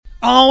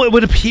Oh, it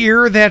would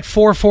appear that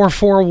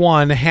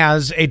 4441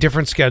 has a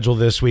different schedule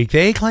this week.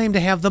 They claim to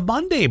have the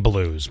Monday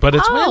blues, but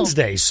it's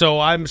Wednesday,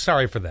 so I'm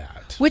sorry for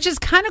that. Which is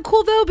kind of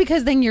cool, though,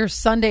 because then your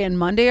Sunday and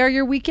Monday are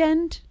your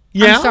weekend.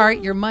 Yeah. I'm sorry,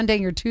 your Monday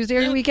and your Tuesday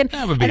are your weekend.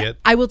 That would be it.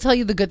 I will tell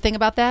you the good thing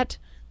about that.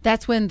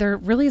 That's when there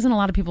really isn't a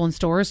lot of people in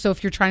stores, so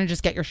if you're trying to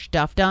just get your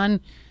stuff done,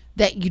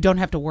 that you don't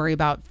have to worry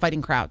about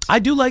fighting crowds. I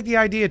do like the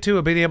idea, too,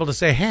 of being able to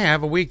say, hey, I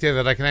have a weekday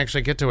that I can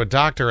actually get to a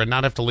doctor and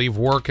not have to leave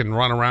work and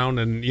run around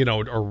and,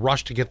 or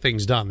rush to get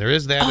things done. There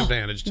is that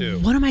advantage, too.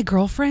 One of my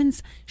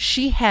girlfriends,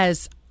 she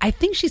has, I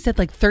think she said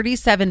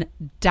 37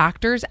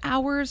 doctor's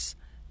hours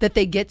that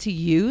they get to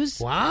use.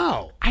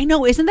 Wow. I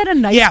know. Isn't that a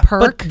nice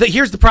perk? But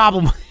here's the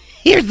problem.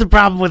 Here's the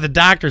problem with the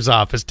doctor's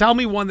office. Tell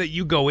me one that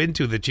you go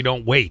into that you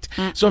don't wait.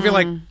 So if you're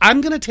like, I'm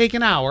going to take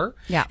an hour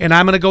and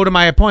I'm going to go to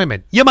my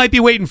appointment, you might be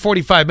waiting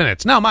 45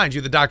 minutes. Now, mind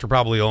you, the doctor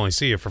probably only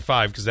see you for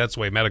 5 because that's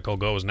the way medical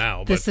goes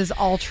now. This is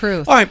all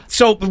truth. All right,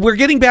 so we're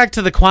getting back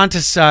to the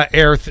Qantas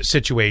Air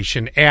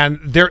situation,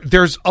 and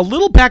there's a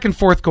little back and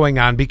forth going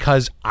on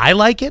because I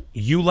like it,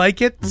 you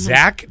like it,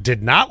 Zach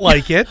did not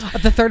like it.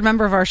 The third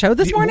member of our show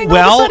this morning,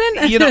 well, all of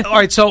a sudden? all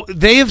right, so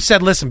they have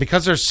said, listen,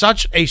 because there's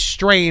such a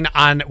strain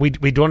on, we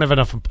don't have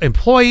enough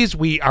employees,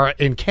 we are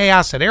in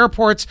chaos at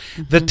airports,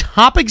 the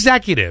top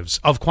executives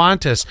of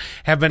Qantas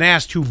have been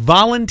asked to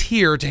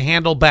volunteer to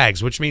handle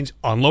bags, which means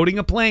unloading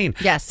a plane,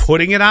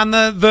 putting it on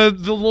the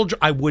little,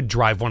 I would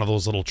drive one of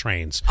those little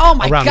trains. Oh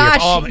my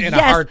gosh, in a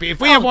heartbeat.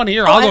 If we have one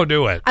here, I'll go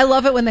do it. I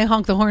love it when they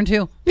honk the horn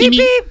too. Beep,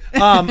 beep.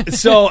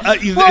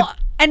 Well,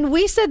 and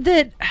we said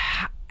that,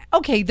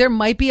 okay, there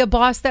might be a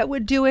boss that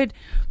would do it,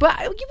 but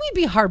we'd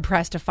be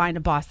hard-pressed to find a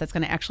boss that's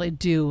going to actually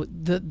do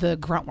the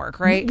grunt work,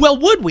 right? Well,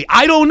 would we?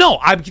 I don't know.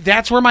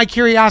 That's where my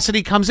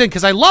curiosity comes in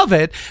because I love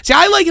it. See,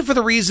 I like it for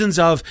the reasons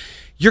of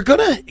you're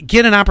going to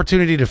get an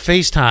opportunity to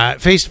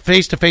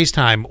face-to-face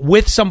time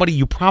with somebody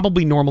you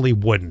probably normally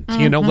wouldn't.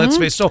 Let's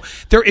face it. So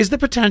there is the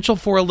potential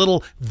for a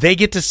little, they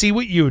get to see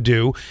what you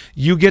do.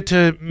 You get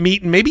to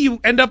meet, and maybe you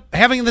end up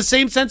having the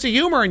same sense of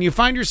humor and you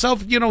find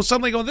yourself,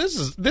 suddenly go,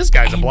 this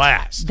guy's a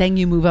blast. Then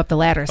you move up the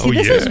ladder. See,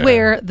 this is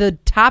where the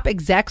top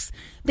execs,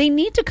 they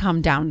need to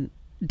come down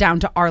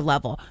to our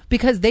level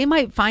because they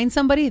might find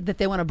somebody that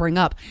they want to bring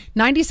up.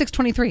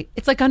 9623,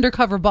 it's like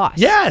undercover boss.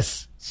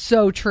 Yes.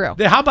 So true.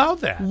 How about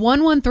that?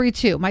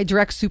 1132, my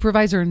direct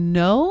supervisor,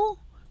 no.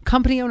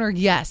 Company owner,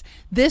 yes.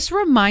 This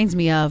reminds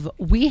me of,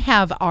 we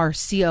have our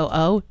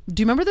COO.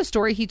 Do you remember the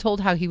story he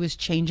told how he was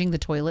changing the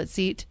toilet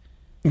seat?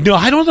 No,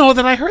 I don't know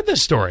that I heard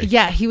this story.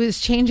 Yeah, he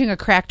was changing a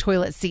cracked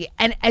toilet seat.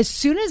 And as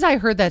soon as I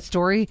heard that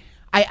story,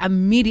 I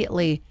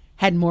immediately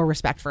had more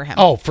respect for him.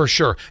 Oh, for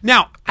sure.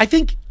 Now, I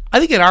think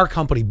at our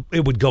company,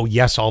 it would go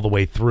yes all the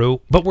way through,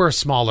 but we're a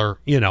smaller,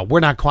 we're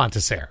not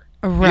Qantas Air.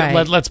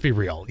 Right. Let's be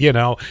real,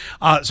 So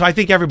I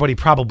think everybody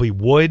probably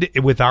would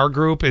with our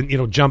group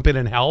and, jump in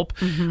and help.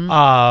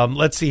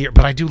 Let's see here.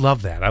 But I do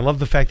love that. I love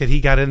the fact that he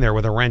got in there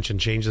with a wrench and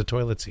changed the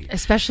toilet seat.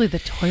 Especially the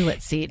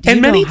toilet seat. Do you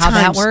know how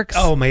that works?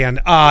 Oh, man.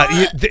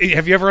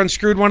 Have you ever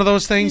unscrewed one of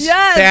those things?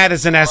 Yes. That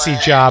is an SE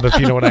job, if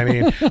you know what I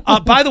mean.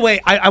 By the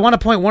way, I want to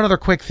point one other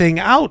quick thing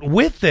out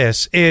with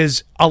this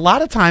is a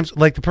lot of times,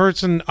 like the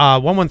person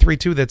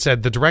 1132 that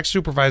said the direct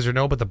supervisor,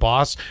 no, but the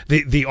boss,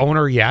 the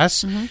owner,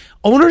 yes.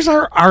 Owners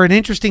are an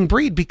interesting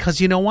breed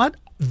because you know what?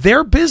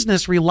 Their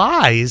business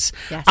relies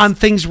on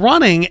things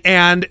running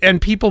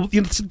and people.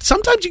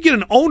 Sometimes you get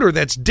an owner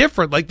that's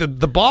different. Like the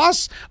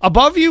boss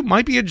above you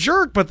might be a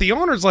jerk, but the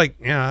owner's like,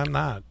 yeah, I'm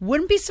not.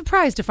 Wouldn't be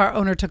surprised if our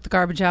owner took the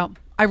garbage out.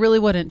 I really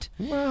wouldn't.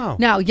 Wow.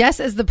 Now, yes,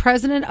 as the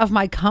president of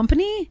my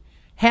company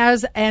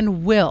has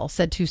and will,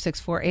 said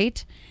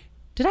 2648.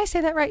 Did I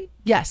say that right?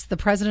 Yes, the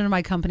president of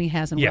my company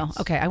has and will.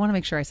 Okay, I want to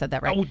make sure I said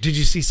that right. Oh, did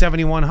you see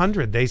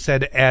 7100? They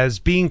said, as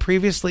being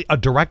previously a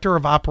director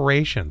of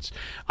operations,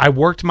 I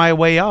worked my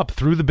way up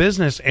through the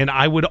business and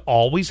I would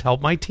always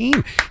help my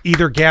team,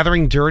 either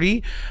gathering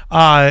dirty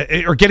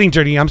or getting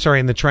dirty,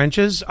 in the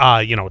trenches,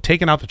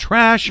 taking out the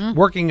trash,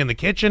 working in the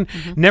kitchen.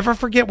 Never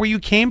forget where you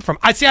came from.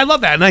 I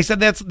love that. And I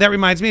said, that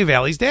reminds me of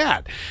Allie's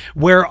dad,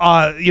 where,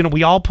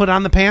 we all put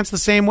on the pants the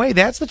same way.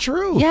 That's the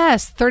truth.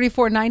 Yes,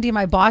 3490,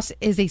 my boss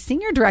is a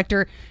senior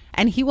director,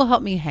 and he will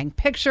help me hang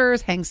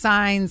pictures, hang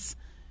signs,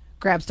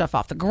 grab stuff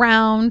off the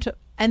ground.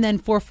 And then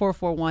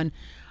 4441,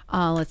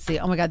 let's see.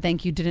 Oh my God,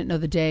 thank you. Didn't know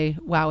the day.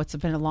 Wow, it's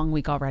been a long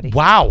week already.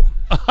 Wow.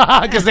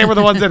 Because they were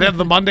the ones that had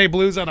the Monday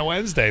blues on a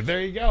Wednesday.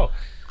 There you go.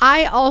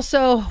 I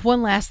also,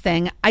 one last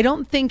thing, I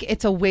don't think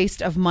it's a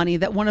waste of money.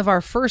 That one of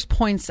our first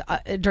points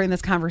during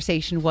this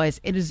conversation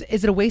was, is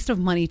it a waste of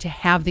money to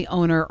have the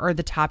owner or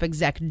the top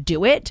exec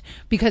do it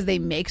because they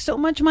make so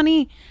much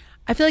money?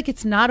 I feel like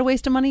it's not a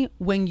waste of money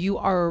when you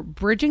are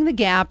bridging the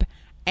gap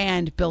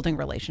and building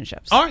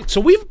relationships. All right.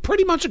 So we've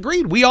pretty much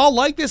agreed. We all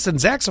like this,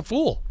 and Zach's a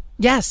fool.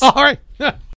 Yes. All right.